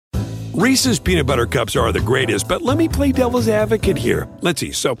Reese's peanut butter cups are the greatest, but let me play devil's advocate here. Let's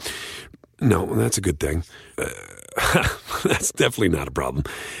see. So, no, that's a good thing. That's definitely not a problem.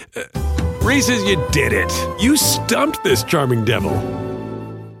 Reese's, you did it. You stumped this charming devil.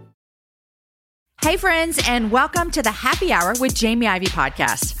 Hey friends, and welcome to the Happy Hour with Jamie Ivey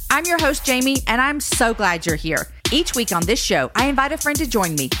podcast. I'm your host, Jamie, and I'm so glad you're here. Each week on this show, I invite a friend to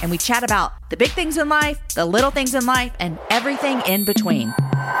join me, and we chat about the big things in life, the little things in life, and everything in between.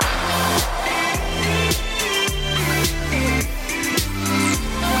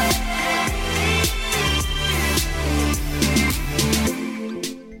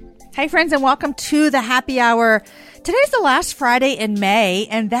 Hey friends, and welcome to the Happy Hour. Today's the last Friday in May,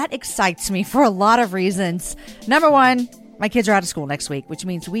 and that excites me for a lot of reasons. Number one, my kids are out of school next week, which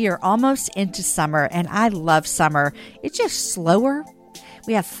means we are almost into summer, and I love summer. It's just slower.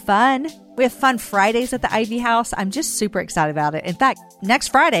 We have fun. We have fun Fridays at the Ivey House. I'm just super excited about it. In fact, next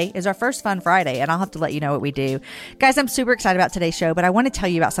Friday is our first Fun Friday, and I'll have to let you know what we do. Guys, I'm super excited about today's show, but I want to tell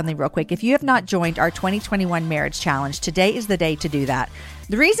you about something real quick. If you have not joined our 2021 Marriage Challenge, today is the day to do that.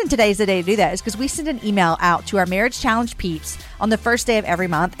 The reason today is the day to do that is because we send an email out to our Marriage Challenge peeps on the first day of every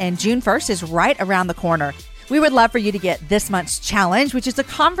month, and June 1st is right around the corner. We would love for you to get this month's challenge, which is a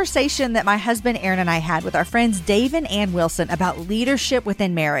conversation that my husband Aaron and I had with our friends Dave and Ann Wilson about leadership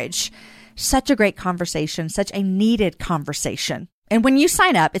within marriage. Such a great conversation, such a needed conversation. And when you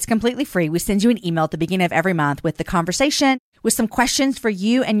sign up, it's completely free. We send you an email at the beginning of every month with the conversation, with some questions for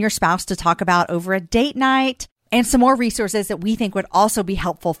you and your spouse to talk about over a date night, and some more resources that we think would also be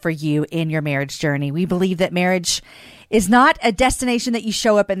helpful for you in your marriage journey. We believe that marriage is not a destination that you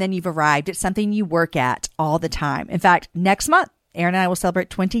show up and then you've arrived. It's something you work at all the time. In fact, next month, Aaron and I will celebrate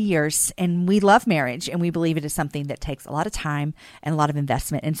 20 years, and we love marriage, and we believe it is something that takes a lot of time and a lot of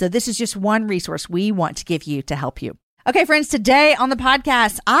investment. And so this is just one resource we want to give you to help you. Okay, friends, today on the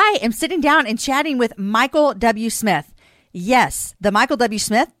podcast, I am sitting down and chatting with Michael W. Smith. Yes, the Michael W.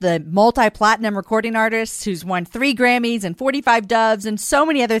 Smith, the multi-platinum recording artist who's won 3 Grammys and 45 Doves and so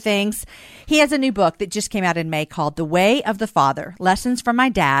many other things. He has a new book that just came out in May called The Way of the Father, Lessons from My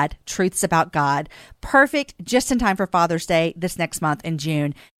Dad, Truths About God. Perfect, just in time for Father's Day this next month in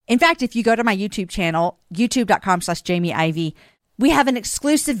June. In fact, if you go to my YouTube channel, youtube.com/Jamie Ivey, we have an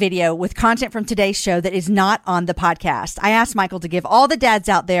exclusive video with content from today's show that is not on the podcast. I asked Michael to give all the dads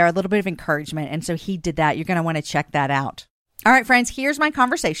out there a little bit of encouragement, and so he did that. You're going to want to check that out. All right, friends, here's my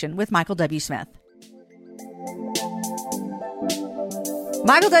conversation with Michael W. Smith.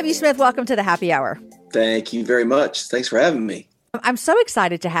 Michael W. Smith, welcome to the Happy Hour. Thank you very much. Thanks for having me. I'm so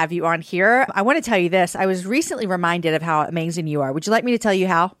excited to have you on here. I want to tell you this. I was recently reminded of how amazing you are. Would you like me to tell you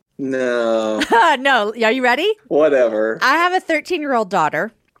how? No. No. Are you ready? Whatever. I have a 13-year-old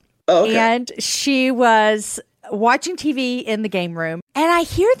daughter. Oh, okay. And she was watching TV in the game room. And I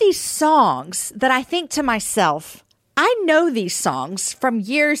hear these songs that I think to myself, I know these songs from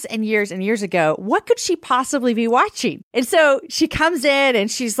years and years and years ago. What could she possibly be watching? And so she comes in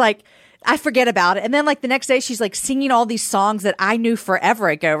and she's like, I forget about it. And then like the next day, she's like singing all these songs that I knew forever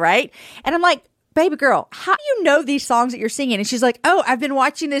ago, right? And I'm like, baby girl, how do you know these songs that you're singing? And she's like, oh, I've been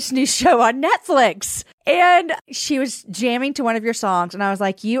watching this new show on Netflix. And she was jamming to one of your songs. And I was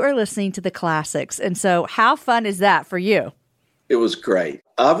like, you are listening to the classics. And so how fun is that for you? It was great.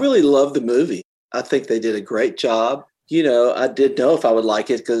 I really loved the movie. I think they did a great job. You know, I didn't know if I would like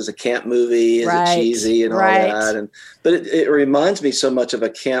it because it's a camp movie, is it cheesy and all that. But it reminds me so much of a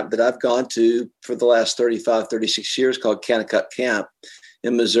camp that I've gone to for the last 35, 36 years called Kanakuk Camp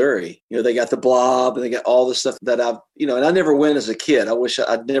in Missouri. You know, they got the Blob and they got all the stuff that I've, you know, and I never went as a kid. I wish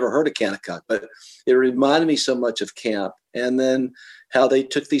I'd never heard of Kanakuk, but it reminded me so much of camp. And then how they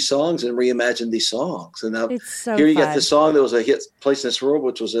took these songs and reimagined these songs. And it's so here you fun. got the song that was a hit, Place in This World,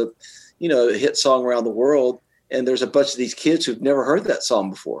 which was a hit song around the world. And there's a bunch of these kids who've never heard that song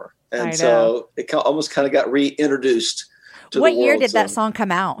before. And so it almost kind of got reintroduced to the world. What year did that song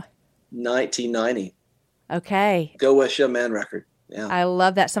come out? 1990. Okay. Go West Young Man record. Yeah. I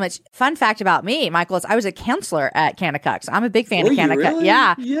love that so much. Fun fact about me, Michael, is I was a counselor at Kanakuk. So I'm a big fan of Kanakuk. Really?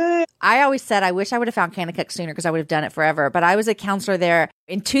 Yeah. Yeah. I always said I wish I would have found Kanakuk sooner because I would have done it forever. But I was a counselor there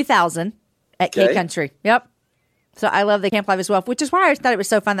in 2000 at K Country. Yep. So I love the camp life as well, which is why I thought it was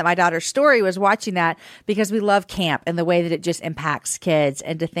so fun that my daughter's story was watching that, because we love camp and the way that it just impacts kids,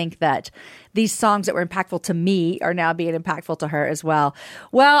 and to think that these songs that were impactful to me are now being impactful to her as well.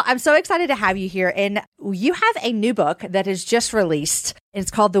 Well, I'm so excited to have you here. And you have a new book that is just released. It's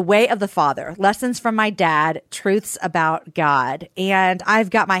called The Way of the Father, Lessons from My Dad, Truths About God. And I've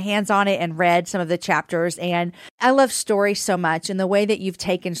got my hands on it and read some of the chapters. And I love stories so much, and the way that you've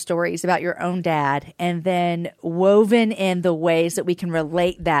taken stories about your own dad and then woven in the ways that we can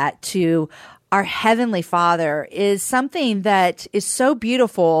relate that to our Heavenly Father is something that is so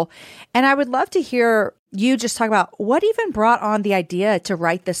beautiful. And I would love to hear you just talk about what even brought on the idea to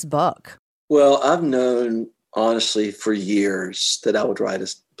write this book. Well, I've known, honestly, for years that I would write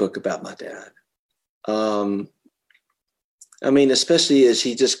a book about my dad. Especially as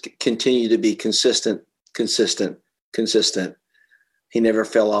he just continued to be consistent. He never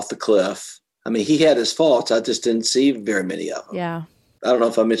fell off the cliff. He had his faults. I just didn't see very many of them. Yeah. I don't know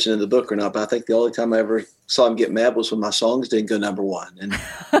if I mentioned in the book or not, but I think the only time I ever saw him get mad was when my songs didn't go number one. And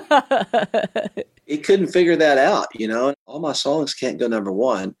he couldn't figure that out, All my songs can't go number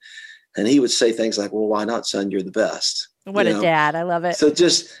one. And he would say things like, well, why not, son? You're the best. What a dad. I love it. So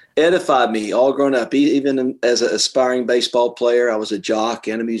just edified me all grown up. Even as an aspiring baseball player, I was a jock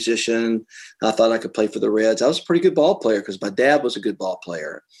and a musician. I thought I could play for the Reds. I was a pretty good ball player because my dad was a good ball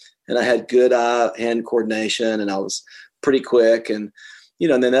player. And I had good eye-hand coordination, and I was pretty quick. And,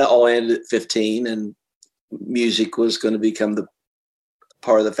 and then that all ended at 15, and music was going to become the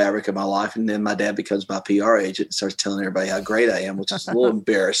part of the fabric of my life. And then my dad becomes my PR agent and starts telling everybody how great I am, which is a little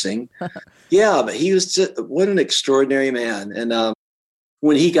embarrassing. Yeah, but he was just, what an extraordinary man. And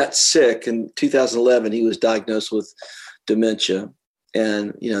when he got sick in 2011, he was diagnosed with dementia.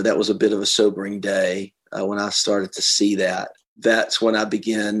 And, that was a bit of a sobering day when I started to see that. That's when I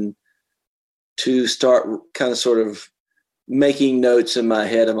began to start kind of sort of making notes in my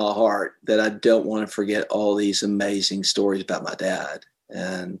head and my heart that I don't want to forget all these amazing stories about my dad.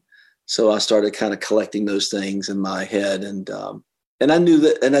 And so I started kind of collecting those things in my head. And I knew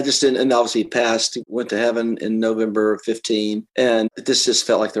that, and I just didn't, and obviously he passed, went to heaven in November of 15. And this just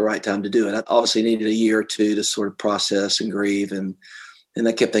felt like the right time to do it. I obviously needed a year or two to sort of process and grieve. And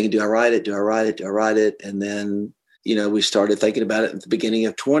I kept thinking, do I write it? Do I write it? Do I write it? And then, we started thinking about it at the beginning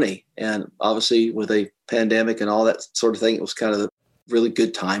of 20. And obviously with a pandemic and all that sort of thing, it was kind of really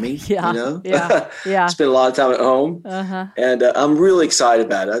good timing. Yeah. Yeah. Spent a lot of time at home. Uh-huh. And I'm really excited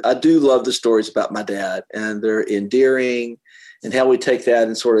about it. I do love the stories about my dad, and they're endearing, and how we take that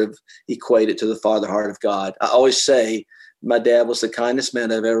and sort of equate it to the Father heart of God. I always say my dad was the kindest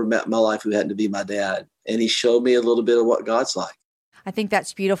man I've ever met in my life who happened to be my dad. And he showed me a little bit of what God's like. I think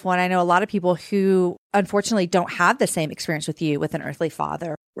that's beautiful. And I know a lot of people who unfortunately don't have the same experience with you with an earthly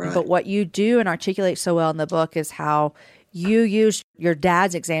father. Right. But what you do and articulate so well in the book is how you use your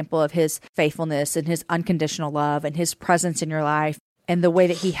dad's example of his faithfulness and his unconditional love and his presence in your life, and the way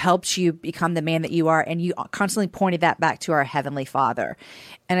that he helps you become the man that you are. And you constantly pointed that back to our Heavenly Father.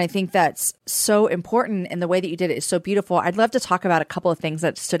 And I think that's so important. And the way that you did it is so beautiful. I'd love to talk about a couple of things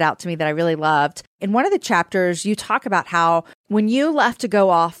that stood out to me that I really loved. In one of the chapters, you talk about how when you left to go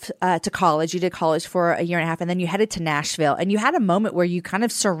off to college, you did college for a year and a half, and then you headed to Nashville. And you had a moment where you kind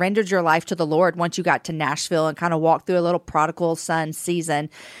of surrendered your life to the Lord once you got to Nashville and kind of walked through a little prodigal son season.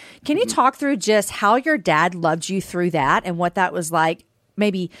 Can you talk through just how your dad loved you through that and what that was like,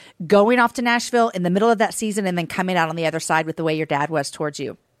 maybe going off to Nashville in the middle of that season and then coming out on the other side with the way your dad was towards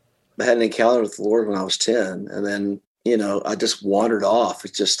you? I had an encounter with the Lord when I was 10, and then, I just wandered off.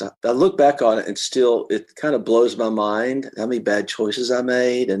 It's just, I look back on it and still, it kind of blows my mind how many bad choices I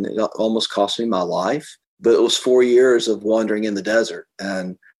made, and it almost cost me my life. But it was 4 years of wandering in the desert.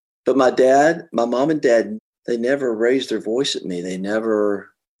 But my mom and dad, they never raised their voice at me. They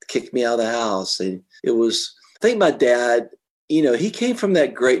never kicked me out of the house. I think my dad, he came from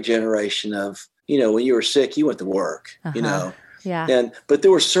that great generation of, when you were sick, you went to work, Yeah. But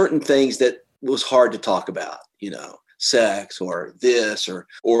there were certain things that was hard to talk about, sex or this,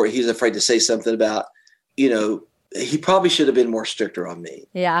 or he's afraid to say something about, he probably should have been more stricter on me.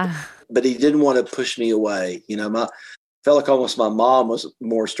 Yeah. But he didn't want to push me away. Felt like almost my mom was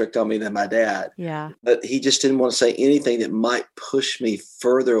more strict on me than my dad. Yeah. But he just didn't want to say anything that might push me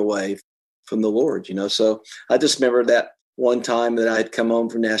further away from the Lord, So I just remember that one time that I had come home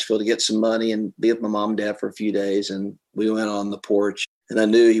from Nashville to get some money and be with my mom and dad for a few days. And we went on the porch, and I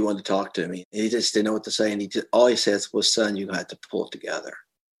knew he wanted to talk to me. He just didn't know what to say. And all he said was, son, you got to pull it together.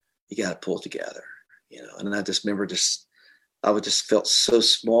 You got to pull it together, And I just remember I would just felt so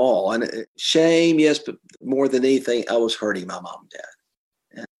small, and shame. Yes. But more than anything, I was hurting my mom and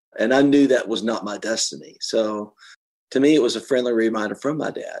dad. And I knew that was not my destiny. So to me, it was a friendly reminder from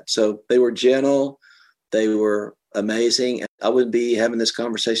my dad. So they were gentle. They were amazing. I wouldn't be having this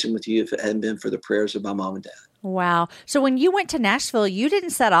conversation with you if it hadn't been for the prayers of my mom and dad. Wow. So when you went to Nashville, you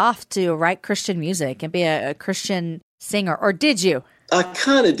didn't set off to write Christian music and be a Christian singer, or did you? I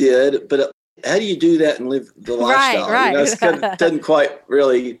kind of did, but how do you do that and live the lifestyle? Right. It doesn't quite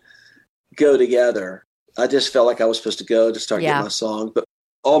really go together. I just felt like I was supposed to go to start getting my songs, but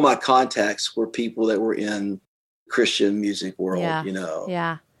all my contacts were people that were in Christian music world,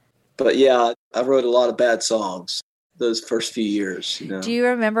 Yeah. But I wrote a lot of bad songs those first few years. Do you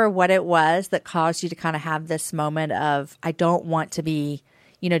remember what it was that caused you to kind of have this moment of, I don't want to be,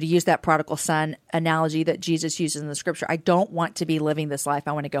 to use that prodigal son analogy that Jesus uses in the scripture, I don't want to be living this life.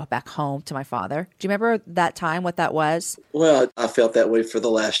 I want to go back home to my father. Do you remember that time, what that was? Well, I felt that way for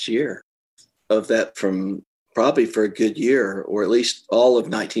the last year of that, from probably for a good year, or at least all of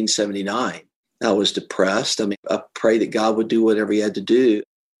 1979. I was depressed. I mean, I prayed that God would do whatever he had to do.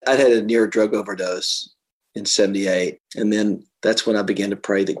 I'd had a near drug overdose in 78. And then that's when I began to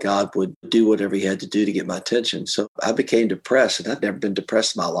pray that God would do whatever he had to do to get my attention. So I became depressed, and I'd never been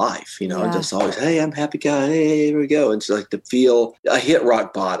depressed in my life. Just always, hey, I'm a happy guy. Hey, here we go. And it's like I hit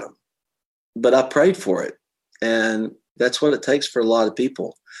rock bottom, but I prayed for it. And that's what it takes for a lot of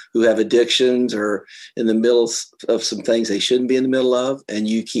people who have addictions or in the middle of some things they shouldn't be in the middle of, and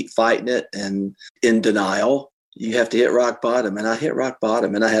you keep fighting it and in denial. You have to hit rock bottom. And I hit rock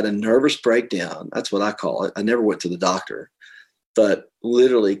bottom, and I had a nervous breakdown. That's what I call it. I never went to the doctor, but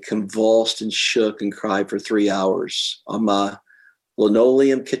literally convulsed and shook and cried for 3 hours on my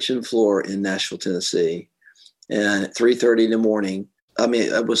linoleum kitchen floor in Nashville, Tennessee. And at 3:30 in the morning, I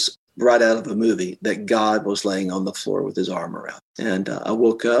mean, I was right out of a movie that God was laying on the floor with his arm around. And I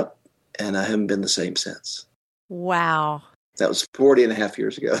woke up, and I haven't been the same since. Wow. That was 40 and a half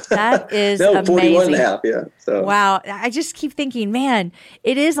years ago. That is no, amazing. 41 and a half, yeah. So. Wow. I just keep thinking, man,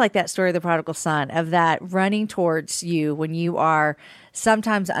 it is like that story of the prodigal son, of that running towards you when you are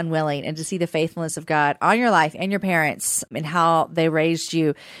sometimes unwilling, and to see the faithfulness of God on your life and your parents and how they raised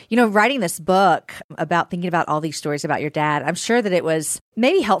you. Writing this book about thinking about all these stories about your dad, I'm sure that it was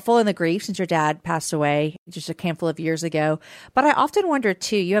maybe helpful in the grief, since your dad passed away just a handful of years ago. But I often wonder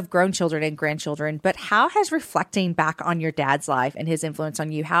too, you have grown children and grandchildren, but how has reflecting back on your dad's life and his influence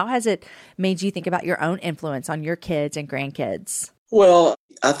on you, how has it made you think about your own influence on your kids and grandkids? Well,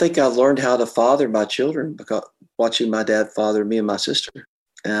 I think I learned how to father my children because watching my dad father me and my sister.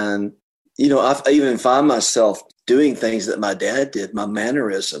 And, I even find myself doing things that my dad did, my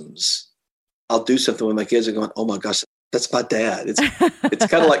mannerisms. I'll do something with my kids and going, oh my gosh, that's my dad. It's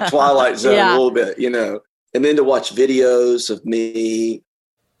kind of like Twilight Zone a little bit, and then to watch videos of me,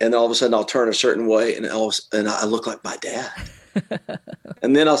 and all of a sudden I'll turn a certain way and I look like my dad.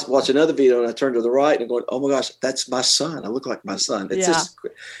 And then I'll watch another video and I turn to the right and going, oh my gosh, that's my son. I look like my son. It's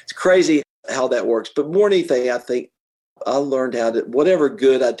crazy how that works. But more than anything, I think I learned how to, whatever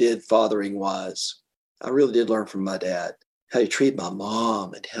good I did fathering wise, I really did learn from my dad, how he treated my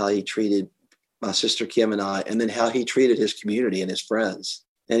mom and how he treated my sister Kim and I, and then how he treated his community and his friends.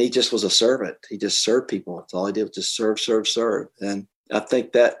 And he just was a servant. He just served people. That's all he did, was just serve. And I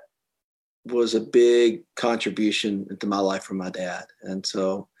think that was a big contribution into my life from my dad. And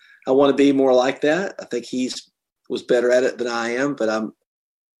so I want to be more like that. I think was better at it than I am, but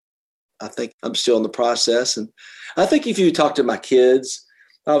I think I'm still in the process. And I think if you talk to my kids,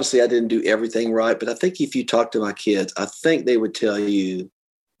 obviously I didn't do everything right, but I think if you talk to my kids, I think they would tell you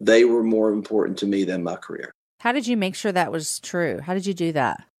they were more important to me than my career. How did you make sure that was true? How did you do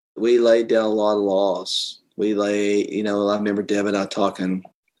that? We laid down a lot of laws. I remember Deb and I talking.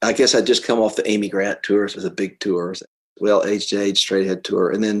 I guess I'd just come off the Amy Grant tours. It was a big tour. Well, Age to Age, Straight Ahead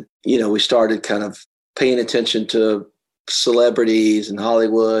tour. And then, we started kind of paying attention to celebrities in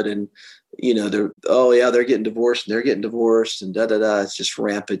Hollywood, and, they're getting divorced and they're getting divorced and da-da-da. It's just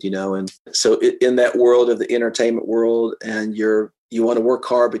rampant, And so in that world of the entertainment world, and you want to work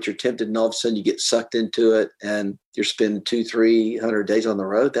hard, but you're tempted, and all of a sudden you get sucked into it and you're spending 200-300 days on the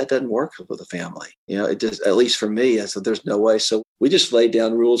road. That doesn't work with a family. It just, at least for me, I said, there's no way. So we just laid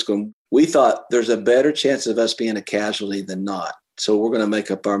down rules going, we thought there's a better chance of us being a casualty than not. So we're going to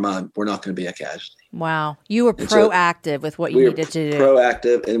make up our mind. We're not going to be a casualty. Wow. You were proactive with what you needed to do.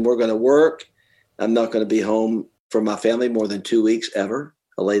 Proactive, and we're going to work. I'm not going to be home for my family more than 2 weeks ever.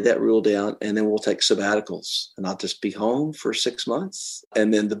 I laid that rule down, and then we'll take sabbaticals, and I'll just be home for 6 months.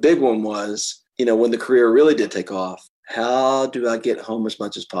 And then the big one was, when the career really did take off, how do I get home as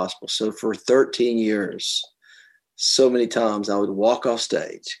much as possible? So for 13 years, so many times I would walk off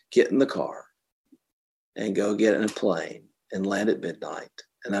stage, get in the car, and go get in a plane and land at midnight,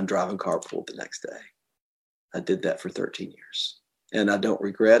 and I'm driving carpool the next day. I did that for 13 years, and I don't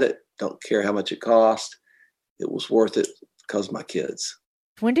regret it. Don't care how much it cost. It was worth it because of my kids.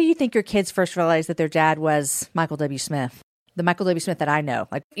 When do you think your kids first realized that their dad was Michael W. Smith? The Michael W. Smith that I know.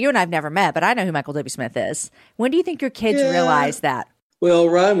 Like, you and I have never met, but I know who Michael W. Smith is. When do you think your kids realized that? Well,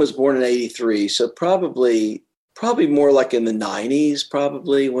 Ryan was born in 83, so probably more like in the 90s,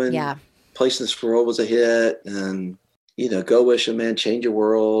 probably when Place in This World was a hit, and, Go Wish a Man, Change Your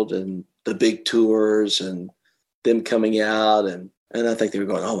World, and the big tours and them coming out. And I think they were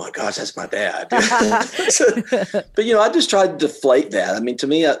going, oh my gosh, that's my dad. But, I just tried to deflate that. I mean, to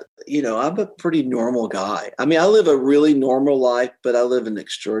me, I'm a pretty normal guy. I mean, I live a really normal life, but I live an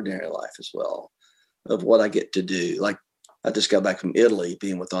extraordinary life as well of what I get to do. Like, I just got back from Italy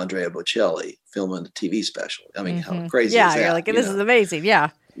being with Andrea Bocelli, filming a TV special. I mean, how crazy is that? Yeah, you're like, this is amazing.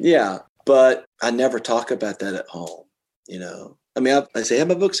 Yeah. Yeah. But I never talk about that at home, I mean, I say, I have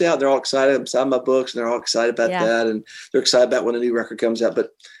my books out. And they're all excited. I'm signing my books, and they're all excited about that. And they're excited about when a new record comes out.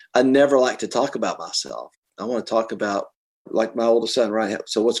 But I never like to talk about myself. I want to talk about, like, my oldest son, right?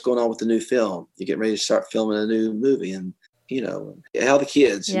 So what's going on with the new film? You're getting ready to start filming a new movie. And, how the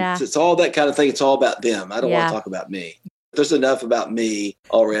kids. Yeah. It's all that kind of thing. It's all about them. I don't want to talk about me. There's enough about me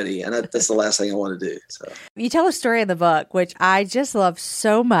already, and that's the last thing I want to do. So you tell a story in the book, which I just love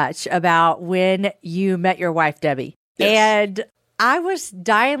so much, about when you met your wife, Debbie. Yes. And I was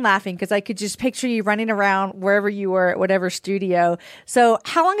dying laughing because I could just picture you running around wherever you were at whatever studio. So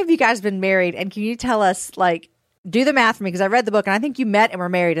how long have you guys been married? And can you tell us, like, do the math for me, because I read the book and I think you met and were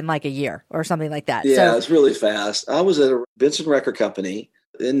married in like a year or something like that. Yeah, it's really fast. I was at a Benson record company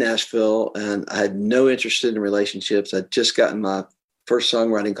in Nashville, and I had no interest in relationships. I'd just gotten my first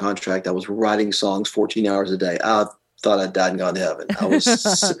songwriting contract. I was writing songs 14 hours a day. I thought I'd died and gone to heaven.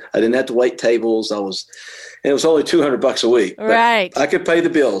 I didn't have to wait tables. And it was only $200 a week. Right. I could pay the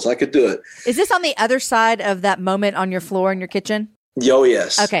bills. I could do it. Is this on the other side of that moment on your floor in your kitchen? Oh,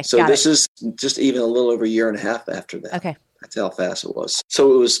 yes. Okay. So this is just even a little over a year and a half after that. Okay. That's how fast it was.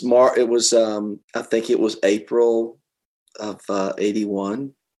 So it was I think it was April of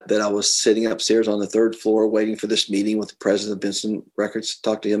 81 that I was sitting upstairs on the third floor waiting for this meeting with the president of Benson Records to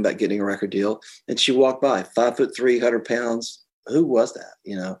talk to him about getting a record deal. And she walked by, 5'3", 100 pounds. Who was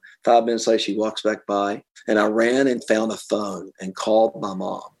that? 5 minutes later, she walks back by, and I ran and found a phone and called my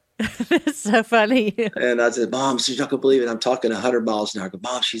mom. It's so funny. And I said, Mom, she's not going to believe it. I'm talking 100 miles an hour. I go,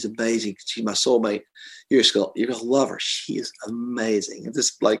 Mom, she's amazing. She's my soulmate. You're going to love her. She is amazing. And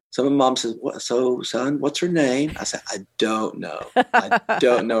just like, some of mom says, so son, what's her name? I said, I don't know. I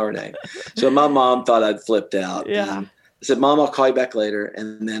don't know her name. So my mom thought I'd flipped out. Yeah. And I said, Mom, I'll call you back later.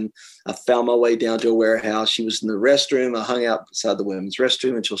 And then I found my way down to a warehouse. She was in the restroom. I hung out beside the women's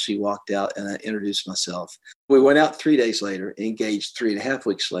restroom until she walked out, and I introduced myself. We went out 3 days later, engaged 3.5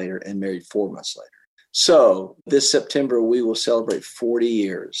 weeks later, and married 4 months later. So this September, we will celebrate 40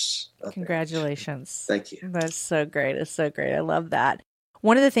 years. Congratulations. Thank you. That's so great. It's so great. I love that.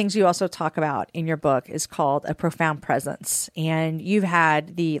 One of the things you also talk about in your book is called A Profound Presence. And you've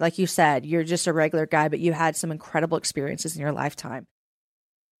had like you said, you're just a regular guy, but you had some incredible experiences in your lifetime.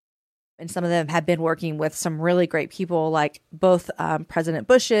 And some of them have been working with some really great people, like both President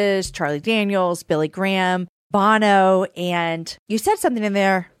Bush's, Charlie Daniels, Billy Graham, Bono. And you said something in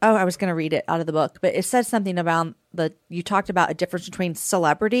there. Oh, I was going to read it out of the book, but it said something about you talked about a difference between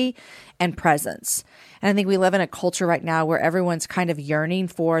celebrity and presence. And I think we live in a culture right now where everyone's kind of yearning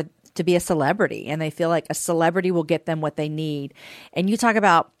to be a celebrity, and they feel like a celebrity will get them what they need. And you talk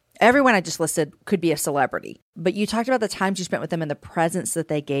about everyone I just listed could be a celebrity, but you talked about the times you spent with them and the presence that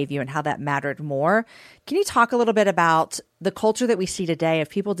they gave you and how that mattered more. Can you talk a little bit about the culture that we see today of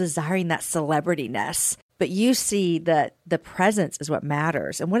people desiring that celebrity-ness, but you see that the presence is what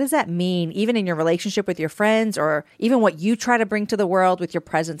matters? And what does that mean, even in your relationship with your friends, or even what you try to bring to the world with your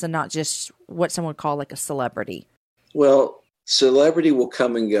presence and not just what someone would call like a celebrity? Well, celebrity will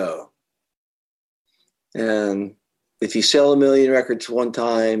come and go. And if you sell 1 million records one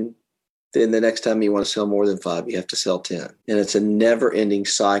time, then the next time you want to sell more than 5, you have to sell 10. And it's a never-ending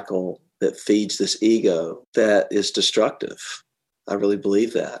cycle that feeds this ego that is destructive. I really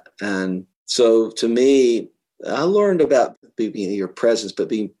believe that. And so to me, I learned about being your presence, but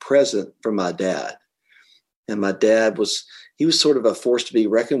being present from my dad. And my dad was sort of a force to be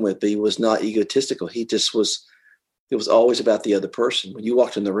reckoned with, but he was not egotistical. It was always about the other person. When you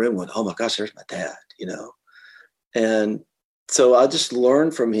walked in the room, went, oh my gosh, there's my dad, And so I just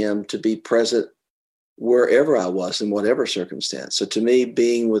learned from him to be present wherever I was in whatever circumstance. So to me,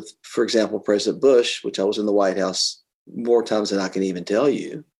 being with, for example, President Bush, which I was in the White House more times than I can even tell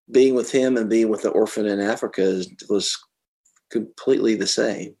you, being with him and being with the orphan in Africa was completely the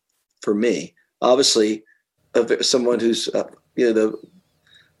same for me. Obviously, someone who's the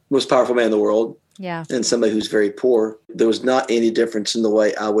most powerful man in the world, yeah, and somebody who's very poor, there was not any difference in the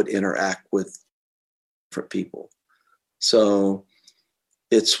way I would interact with different people. So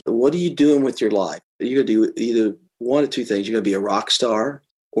it's, what are you doing with your life? You're going to do either one of two things. You're going to be a rock star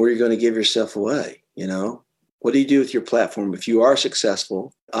or you're going to give yourself away. What do you do with your platform? If you are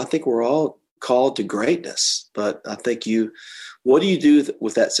successful, I think we're all called to greatness, but I think what do you do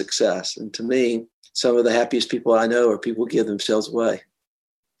with that success? And to me, some of the happiest people I know are people who give themselves away,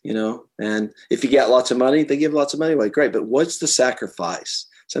 and if you got lots of money, they give lots of money away. Great. But what's the sacrifice?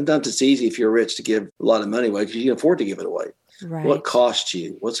 Sometimes it's easy if you're rich to give a lot of money away because you can afford to give it away. Right. What costs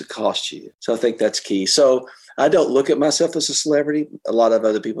you? What's it cost you? So I think that's key. So I don't look at myself as a celebrity. A lot of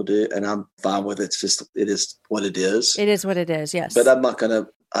other people do, and I'm fine with it. It is what it is. It is what it is, yes. But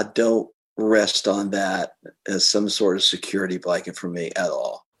I don't rest on that as some sort of security blanket for me at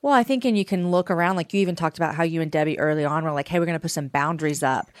all. Well, I think, and you can look around, like you even talked about how you and Debbie early on were like, hey, we're going to put some boundaries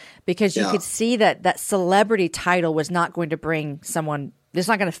up, because you could see that celebrity title was not going to bring someone, it's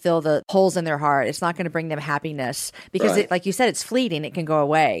not going to fill the holes in their heart. It's not going to bring them happiness because like you said, it's fleeting. It can go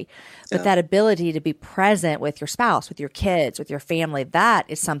away. But that ability to be present with your spouse, with your kids, with your family, that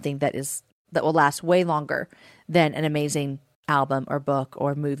is something that will last way longer than an amazing album or book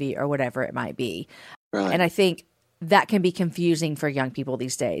or movie or whatever it might be. Right. And I think that can be confusing for young people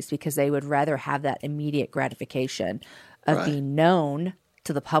these days because they would rather have that immediate gratification of being known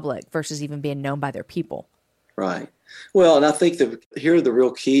to the public versus even being known by their people. Right. Well, and I think here the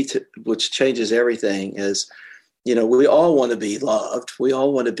real key to which changes everything is, we all want to be loved. We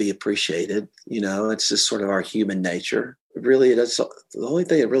all want to be appreciated. It's just sort of our human nature. Really, that's the only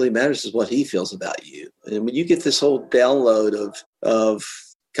thing that really matters is what he feels about you. And when you get this whole download of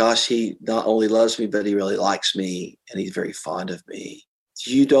gosh, he not only loves me, but he really likes me and he's very fond of me.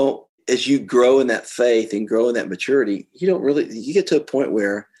 As you grow in that faith and grow in that maturity, you get to a point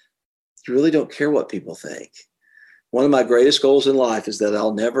where you really don't care what people think. One of my greatest goals in life is that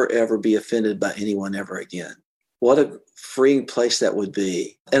I'll never, ever be offended by anyone ever again. What a freeing place that would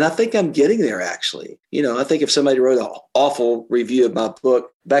be. And I think I'm getting there, actually. I think if somebody wrote an awful review of my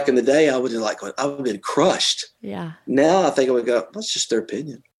book back in the day, I would have been crushed. Yeah. Now I think I would go, that's just their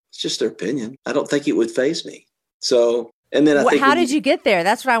opinion. It's just their opinion. I don't think it would faze me. So, and then I think. How did you get there?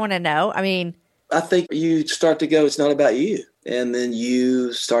 That's what I want to know. I mean, I think you start to go, it's not about you. And then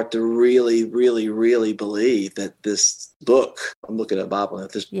you start to really, really, really believe that this book, I'm looking at the Bible,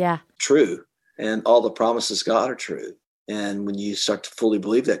 that this is true. And all the promises of God are true. And when you start to fully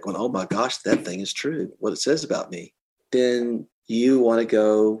believe that, going, oh my gosh, that thing is true, what it says about me, then you want to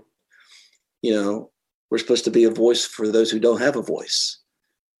go, we're supposed to be a voice for those who don't have a voice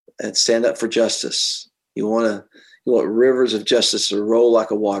and stand up for justice. You want rivers of justice to roll like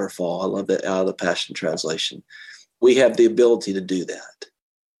a waterfall. I love that out of the Passion Translation. We have the ability to do that.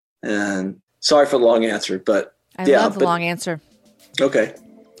 And sorry for the long answer, but I love the long answer. Okay.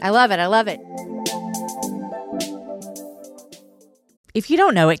 I love it. I love it. If you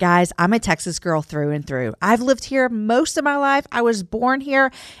don't know it, guys, I'm a Texas girl through and through. I've lived here most of my life. I was born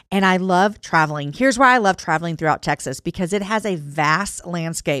here and I love traveling. Here's why I love traveling throughout Texas, because it has a vast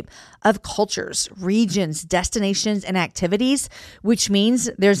landscape of cultures, regions, destinations, and activities, which means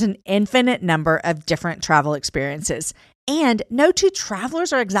there's an infinite number of different travel experiences. And no two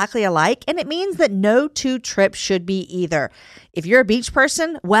travelers are exactly alike, and it means that no two trips should be either. If you're a beach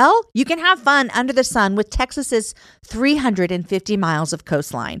person, well, you can have fun under the sun with Texas's 350 miles of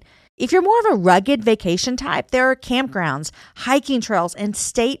coastline. If you're more of a rugged vacation type, there are campgrounds, hiking trails, and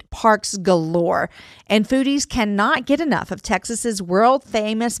state parks galore. And foodies cannot get enough of Texas's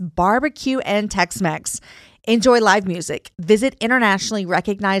world-famous barbecue and Tex-Mex. Enjoy live music, visit internationally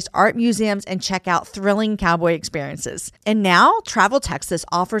recognized art museums, and check out thrilling cowboy experiences. And now, Travel Texas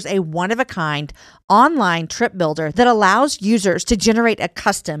offers a one-of-a-kind online trip builder that allows users to generate a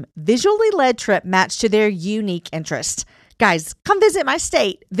custom, visually led trip matched to their unique interests. Guys, come visit my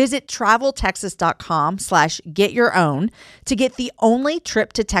state. Visit traveltexas.com/getyourown to get the only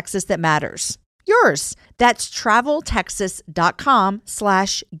trip to Texas that matters. Yours. That's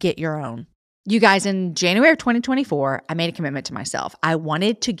traveltexas.com/getyourown. You guys, in January of 2024, I made a commitment to myself. I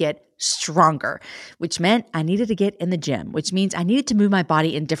wanted to get stronger, which meant I needed to get in the gym, which means I needed to move my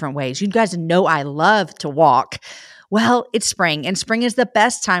body in different ways. You guys know I love to walk. Well, it's spring, and spring is the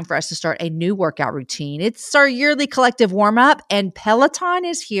best time for us to start a new workout routine. It's our yearly collective warm-up, and Peloton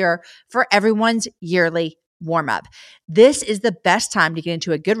is here for everyone's yearly warm-up. This is the best time to get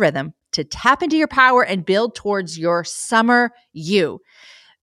into a good rhythm, to tap into your power and build towards your summer you.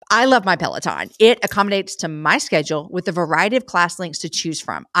 I love my Peloton. It accommodates to my schedule with a variety of class links to choose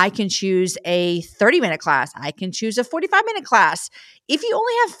from. I can choose a 30-minute class. I can choose a 45-minute class. If you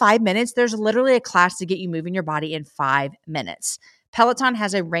only have 5 minutes, there's literally a class to get you moving your body in 5 minutes. Peloton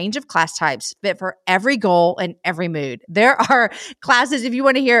has a range of class types fit for every goal and every mood. There are classes if you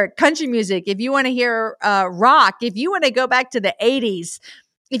want to hear country music, if you want to hear rock, if you want to go back to the 80s.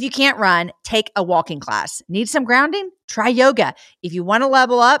 If you can't run, take a walking class. Need some grounding? Try yoga. If you want to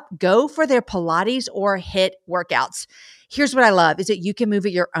level up, go for their Pilates or HIIT workouts. Here's what I love is that you can move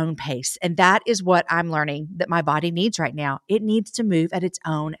at your own pace. And that is what I'm learning that my body needs right now. It needs to move at its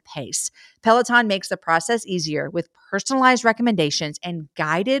own pace. Peloton makes the process easier with personalized recommendations and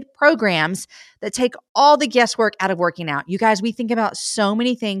guided programs that take all the guesswork out of working out. You guys, we think about so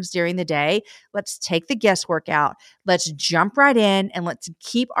many things during the day. Let's take the guesswork out. Let's jump right in and let's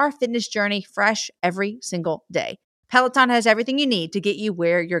keep our fitness journey fresh every single day. Peloton has everything you need to get you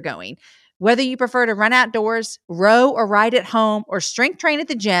where you're going. Whether you prefer to run outdoors, row or ride at home, or strength train at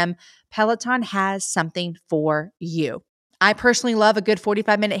the gym, Peloton has something for you. I personally love a good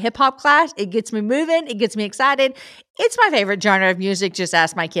 45-minute hip hop class. It gets me moving. It gets me excited. It's my favorite genre of music. Just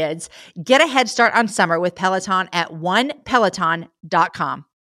ask my kids. Get a head start on summer with Peloton at onepeloton.com.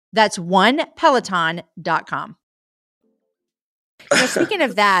 That's onepeloton.com. Speaking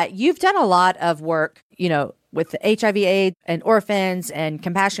of that, you've done a lot of work, with the HIV/AIDS and orphans and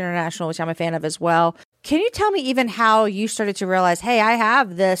Compassion International, which I'm a fan of as well. Can you tell me even how you started to realize, hey, I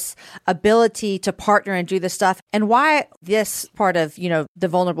have this ability to partner and do this stuff, and why this part of, the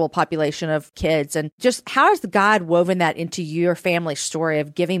vulnerable population of kids, and just how has God woven that into your family story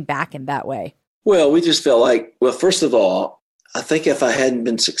of giving back in that way? Well, we just felt like, first of all, I think if I hadn't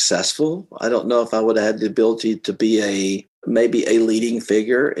been successful, I don't know if I would have had the ability to be maybe a leading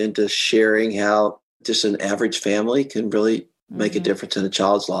figure into sharing how just an average family can really make a difference in a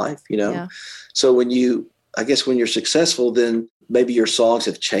child's life, Yeah. So when you're successful, then maybe your songs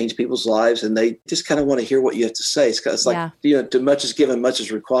have changed people's lives and they just kind of want to hear what you have to say. It's like, too much is given, much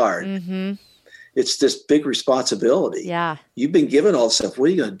is required. Mm-hmm. It's this big responsibility. Yeah. You've been given all this stuff. What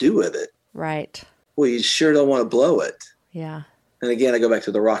are you going to do with it? Right. Well, you sure don't want to blow it. Yeah. And again, I go back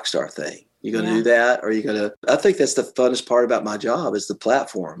to the rock star thing. You're going to do that, or I think that's the funnest part about my job is the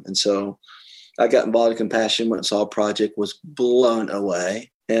platform. And so I got involved in Compassion, went and saw a project, was blown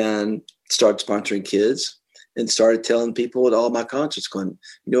away, and started sponsoring kids and started telling people at all my concerts going,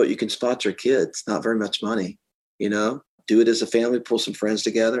 you know what, you can sponsor a kid. It's not very much money, do it as a family, pull some friends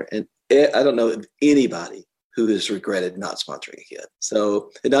together. And I don't know of anybody who has regretted not sponsoring a kid.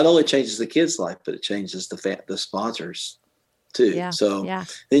 So it not only changes the kid's life, but it changes the sponsors too. Yeah, so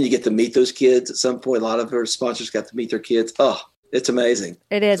then you get to meet those kids at some point. A lot of our sponsors got to meet their kids. Oh, it's amazing.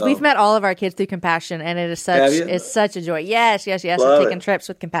 It is. So, we've met all of our kids through Compassion, and it's such a joy. Yes. I've taken trips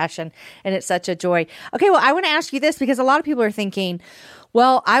with Compassion, and it's such a joy. Okay, well, I want to ask you this because a lot of people are thinking,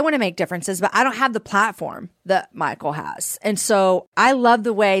 well, I want to make differences, but I don't have the platform that Michael has. And so I love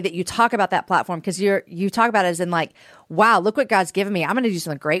the way that you talk about that platform because you talk about it as in like, wow, look what God's given me. I'm going to do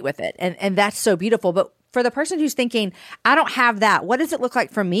something great with it. And that's so beautiful. But for the person who's thinking, I don't have that, what does it look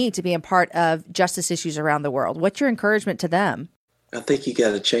like for me to be a part of justice issues around the world? What's your encouragement to them? I think you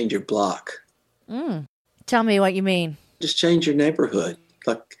got to change your block. Tell me what you mean. Just change your neighborhood.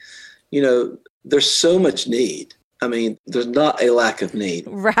 Like, there's so much need. I mean, there's not a lack of need.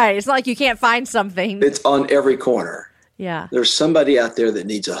 Right. It's not like you can't find something. It's on every corner. Yeah. There's somebody out there that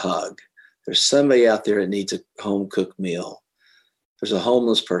needs a hug. There's somebody out there that needs a home cooked meal. There's a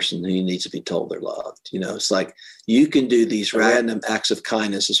homeless person who needs to be told they're loved. It's like you can do these random acts of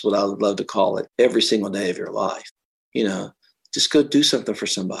kindness is what I would love to call it every single day of your life. Just go do something for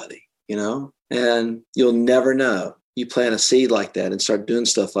somebody, and you'll never know. You plant a seed like that and start doing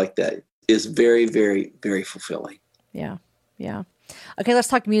stuff like that is very, very, very fulfilling. Yeah. Yeah. Okay. Let's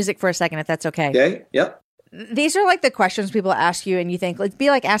talk music for a second, if that's okay. Okay. Yep. These are like the questions people ask you and you think, it'd be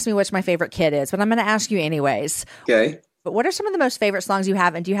like, ask me which my favorite kid is, but I'm going to ask you anyways. Okay. But what are some of the most favorite songs you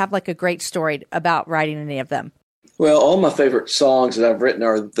have? And do you have like a great story about writing any of them? Well, all my favorite songs that I've written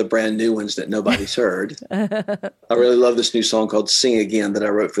are the brand new ones that nobody's heard. I really love this new song called Sing Again that I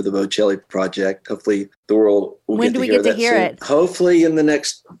wrote for the Bocelli Project. Hopefully the world will get to hear that. When do we get to hear it? Hopefully in the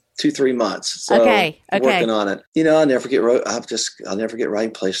next 2-3 months. So okay. Working on it. I'll never get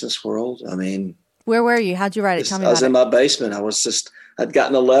writing place in this world. I mean, where were you? How'd you write it? Tell me about it. I was in my basement. I'd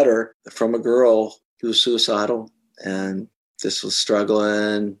gotten a letter from a girl who was suicidal and just was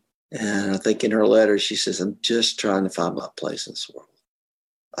struggling. And I think in her letter, she says, I'm just trying to find my place in this world.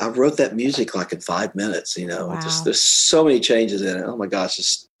 I wrote that music like in 5 minutes, Wow. There's so many changes in it. Oh my gosh,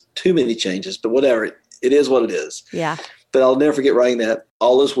 it's too many changes, but whatever. It is what it is. Yeah. But I'll never forget writing that.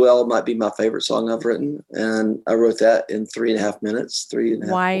 All Is Well might be my favorite song I've written. And I wrote that in 3.5 minutes, 3.5.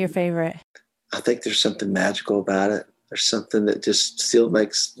 Why your favorite? I think there's something magical about it. There's something that just still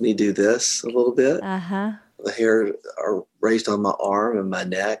makes me do this a little bit. Uh-huh. The hair are raised on my arm and my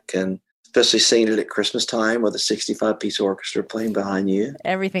neck, and especially seeing it at Christmas time with a 65-piece orchestra playing behind you.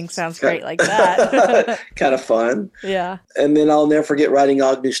 Everything sounds great like that. Kind of fun. Yeah. And then I'll never forget writing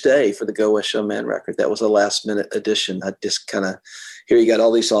Agnus Dei for the Go West Young Man record. That was a last-minute addition. I just kind of, here you got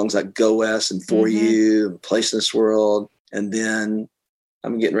all these songs like Go West and For You and Place in This World. And then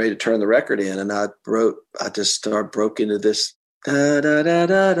I'm getting ready to turn the record in, and I just broke into this da da da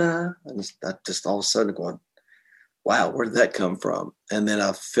da da. And I just all of a sudden going, wow, where did that come from? And then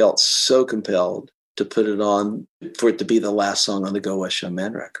I felt so compelled to put it on for it to be the last song on the Go West Young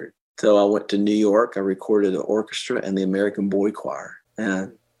Man record. So I went to New York. I recorded the orchestra and the American Boy Choir.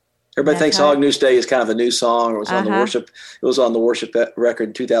 And everybody thinks Agnus Dei is kind of a new song. It was on the worship. It was on the worship record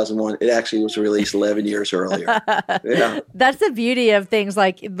in 2001. It actually was released 11 years earlier. Yeah. That's the beauty of things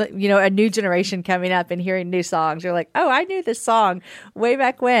like, you know, a new generation coming up and hearing new songs. You're like, oh, I knew this song way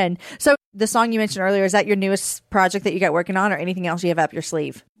back when. So the song you mentioned earlier, is that your newest project that you got working on, or anything else you have up your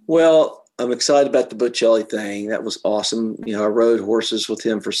sleeve? Well, I'm excited about the Bocelli thing. That was awesome. You know, I rode horses with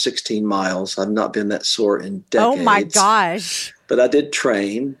him for 16 miles. I've not been that sore in decades. Oh my gosh. But I did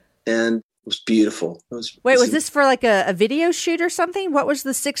train, and it was beautiful. Was this for like a video shoot or something? What was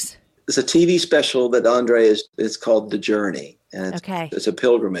the six? It's a TV special that Andre it's called The Journey. And it's a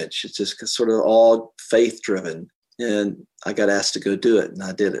pilgrimage. It's just sort of all faith driven. And I got asked to go do it, and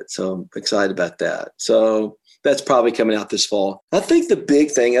I did it. So I'm excited about that. So that's probably coming out this fall. I think the big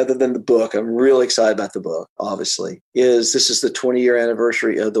thing, other than the book, I'm really excited about the book, obviously, is this is the 20-year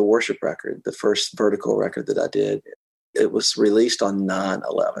anniversary of the worship record, the first vertical record that I did. It was released on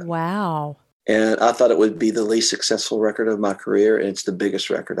 9/11. Wow. And I thought it would be the least successful record of my career, and it's the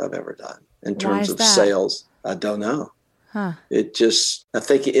biggest record I've ever done in terms of sales. I don't know. Huh. I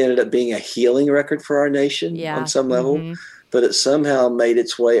think it ended up being a healing record for our nation on some level, but it somehow made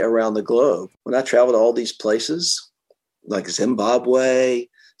its way around the globe. When I traveled to all these places, like Zimbabwe,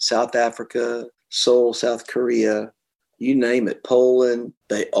 South Africa, Seoul, South Korea, you name it, Poland,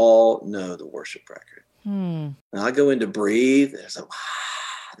 they all know the worship record. And I go in to breathe, and it's like,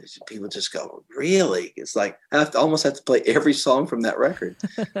 wow, people just go, really? It's like, I almost have to play every song from that record,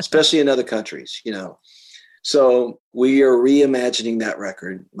 especially in other countries, you know. So we are reimagining that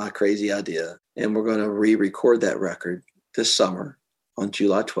record, my crazy idea, and we're going to re-record that record this summer on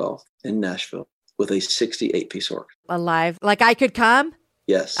July 12th in Nashville with a 68-piece orchestra. Alive? Like I could come?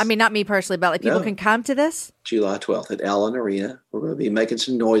 Yes. I mean, not me personally, but like people can come to this? July 12th at Allen Arena. We're going to be making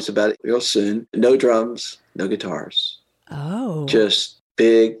some noise about it real soon. No drums, no guitars. Oh. Just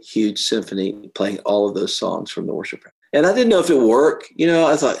big, huge symphony playing all of those songs from the worship record. And I didn't know if it would work. You know,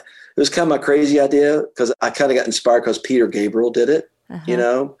 I thought, it was kind of my crazy idea because I kind of got inspired because Peter Gabriel did it, you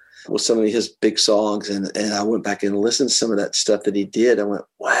know, with some of his big songs. And I went back and listened to some of that stuff that he did. I went,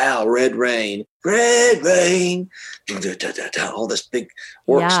 wow, Red Rain, all this big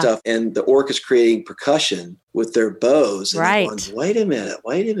orc stuff. And the orc is creating percussion with their bows. And I'm going, wait a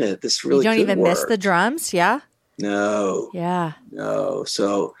minute. This really You don't even miss the drums, No. Yeah. No.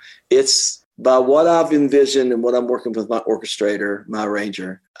 So it's... by what I've envisioned and what I'm working with my orchestrator, my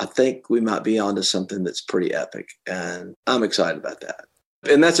arranger, I think we might be onto something that's pretty epic. And I'm excited about that.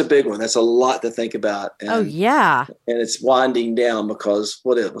 And that's a big one. That's a lot to think about. And, oh, yeah. And it's winding down because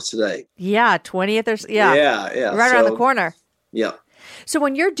what's today? Yeah, 20th or Yeah. Right around the corner. Yeah. So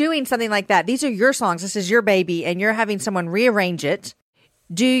when you're doing something like that, these are your songs. This is your baby, and you're having someone rearrange it.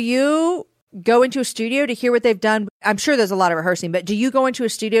 Do you go into a studio to hear what they've done? I'm sure there's a lot of rehearsing, but do you go into a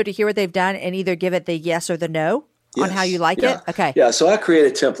studio to hear what they've done and either give it the yes or the no on how you like it? Okay. Yeah. So I create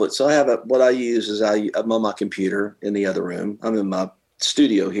a template. So I have what I use is I'm on my computer in the other room. I'm in my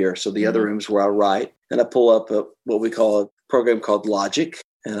studio here. So the other room is where I write, and I pull up what we call a program called Logic,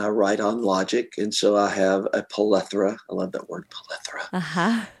 and I write on Logic. And so I have a plethora. I love that word,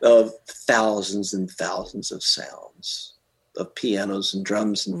 plethora, of thousands and thousands of sounds. Of pianos and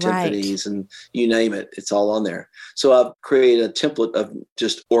drums and timpanis and you name it, it's all on there. So I've created a template of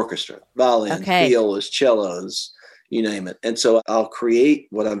just orchestra, violins, violas, cellos, you name it. And so I'll create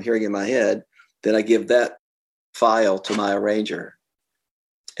what I'm hearing in my head. Then I give that file to my arranger.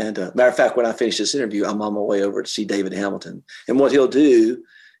 And matter of fact, when I finish this interview, I'm on my way over to see David Hamilton. And what he'll do,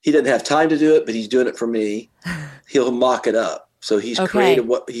 he doesn't have time to do it, but he's doing it for me. He'll mock it up. So he's created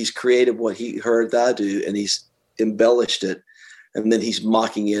what he heard that I do, and he's embellished it, and then he's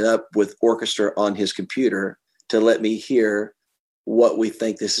mocking it up with orchestra on his computer to let me hear what we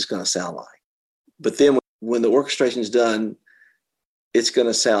think this is going to sound like. But then when the orchestration is done, it's going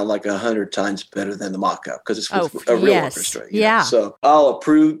to sound like 100 times better than the mock-up because it's with a real orchestra. Yeah. So I'll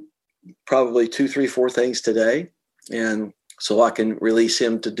approve probably 2, 3, 4 things today, and so I can release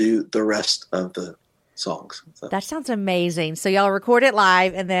him to do the rest of the songs. So. That sounds amazing. So y'all record it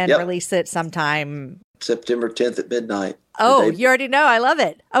live and then release it sometime. September 10th at midnight. Oh, you already know. I love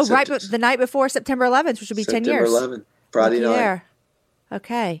it. Oh, right. But the night before September 11th, which would be 10 years. September 11th, Friday night. There.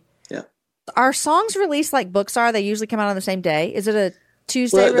 Okay. Yeah. Are songs released like books are? They usually come out on the same day. Is it a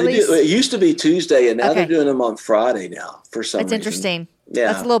Tuesday release? It used to be Tuesday, and now they're doing them on Friday now for some reason. That's interesting. Yeah.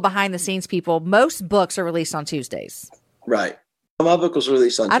 That's a little behind the scenes, people. Most books are released on Tuesdays. Right. My book was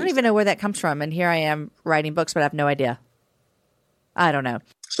released on Tuesday. I don't even know where that comes from, and here I am writing books, but I have no idea. I don't know.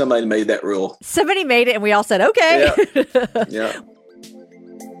 Somebody made that rule. Somebody made it, and we all said, okay. Yeah.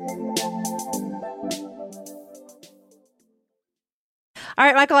 All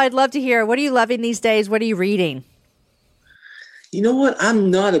right, Michael, I'd love to hear, what are you loving these days? What are you reading? You know what?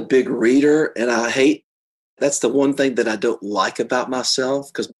 I'm not a big reader, and that's the one thing that I don't like about myself,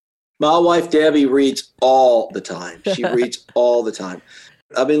 because my wife, Debbie, reads all the time. She reads all the time.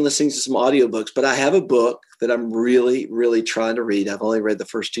 I've been listening to some audiobooks, but I have a book that I'm really, really trying to read. I've only read the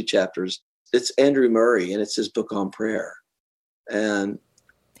first 2 chapters. It's Andrew Murray, and it's his book on prayer. And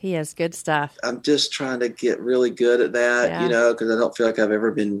he has good stuff. I'm just trying to get really good at that, because I don't feel like I've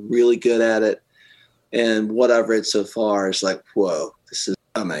ever been really good at it. And what I've read so far is like, whoa, this is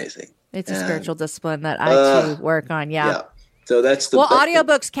amazing. It's a spiritual discipline that I too work on. Yeah. So that's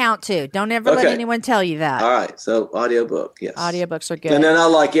audiobooks count too. Don't ever let anyone tell you that. All right. So audiobook. Yes. Audiobooks are good. And then I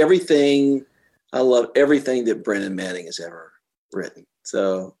like everything. I love everything that Brennan Manning has ever written.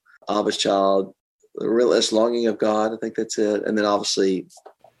 So Abba's Child, The Relentless Longing of God. I think that's it. And then obviously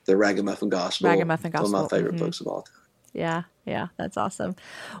the Ragamuffin Gospel. One of my favorite books of all time. Yeah, that's awesome.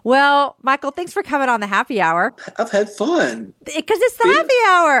 Well, Michael, thanks for coming on the Happy Hour. I've had fun. Because it's the Happy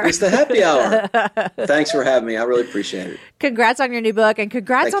Hour. It's the Happy Hour. Thanks for having me. I really appreciate it. Congrats on your new book, and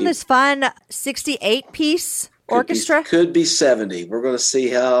congrats on this fun 68-piece orchestra. Could be 70. We're going to see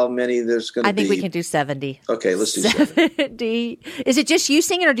how many there's going to be. I think we can do 70. Okay, let's do 70. Is it just you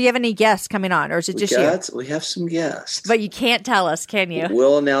singing, or do you have any guests coming on, or is it just you? We have some guests. But you can't tell us, can you?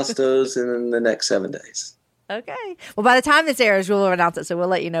 We'll announce those in the next 7 days. Okay. Well, by the time this airs, we'll announce it, so we'll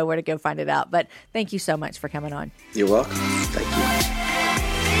let you know where to go find it out. But thank you so much for coming on. You're welcome. Thank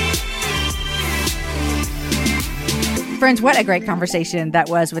you. Friends, what a great conversation that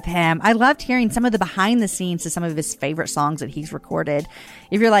was with him. I loved hearing some of the behind the scenes to some of his favorite songs that he's recorded.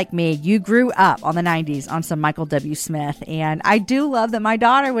 If you're like me, you grew up on the 90s on some Michael W. Smith. And I do love that my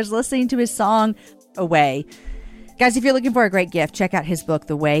daughter was listening to his song Away. Guys, if you're looking for a great gift, check out his book,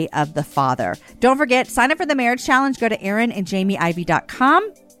 The Way of the Father. Don't forget, sign up for the Marriage Challenge. Go to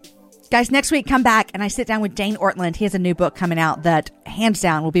AaronandJamieIvey.com. Guys, next week, come back and I sit down with Dane Ortland. He has a new book coming out that, hands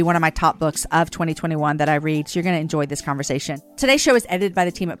down, will be one of my top books of 2021 that I read. So you're going to enjoy this conversation. Today's show is edited by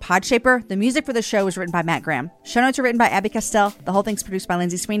the team at Podshaper. The music for the show was written by Matt Graham. Show notes are written by Abby Castell. The whole thing's produced by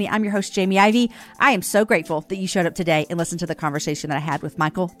Lindsay Sweeney. I'm your host, Jamie Ivey. I am so grateful that you showed up today and listened to the conversation that I had with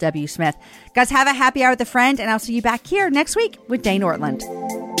Michael W. Smith. Guys, have a happy hour with a friend, and I'll see you back here next week with Dane Ortland.